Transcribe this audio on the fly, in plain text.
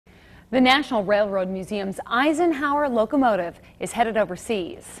The National Railroad Museum's Eisenhower locomotive is headed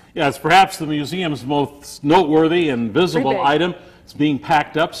overseas. Yeah, it's perhaps the museum's most noteworthy and visible item. It's being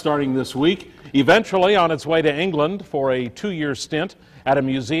packed up starting this week, eventually on its way to England for a 2-year stint at a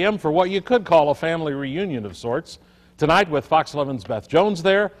museum for what you could call a family reunion of sorts. Tonight with Fox 11's Beth Jones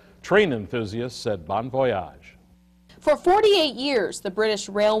there, train enthusiasts said bon voyage. For 48 years, the British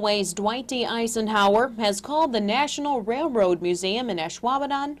Railway's Dwight D. Eisenhower has called the National Railroad Museum in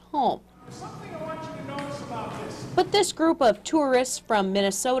Ashwaubenon home. But this group of tourists from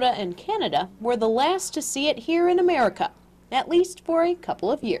Minnesota and Canada were the last to see it here in America, at least for a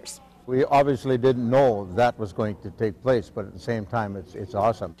couple of years. We obviously didn't know that was going to take place, but at the same time, it's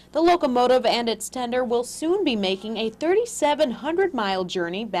awesome. The locomotive and its tender will soon be making a 3,700-mile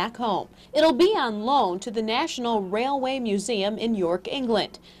journey back home. It'll be on loan to the National Railway Museum in York,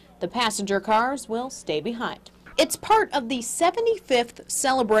 England. The passenger cars will stay behind. It's part of the 75th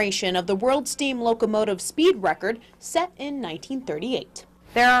celebration of the World Steam Locomotive speed record set in 1938.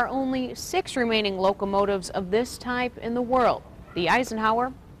 There are only 6 remaining locomotives of this type in the world. The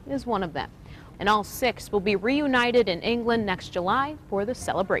Eisenhower is one of them, and all 6 will be reunited in England next July for the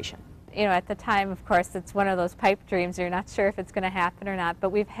celebration. You know, at the time, of course, it's one of those pipe dreams. You're not sure if it's going to happen or not, but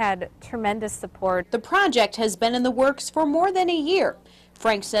we've had tremendous support. The project has been in the works for more than a year.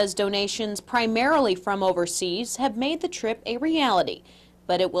 Frank says donations primarily from overseas have made the trip a reality,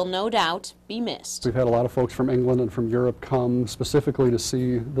 but it will no doubt be missed. We've had a lot of folks from England and from Europe come specifically to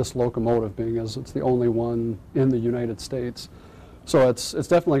see this locomotive, being as it's the only one in the United States. So it's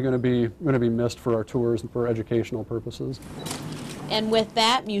definitely going to be missed for our tours and for educational purposes. And with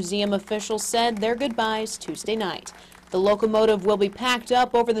that, museum officials said their goodbyes Tuesday night. The locomotive will be packed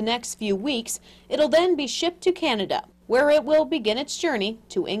up over the next few weeks. It'll then be shipped to Canada, where it will begin its journey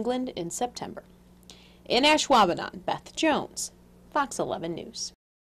to England in September. In Ashwaubenon, Beth Jones, Fox 11 News.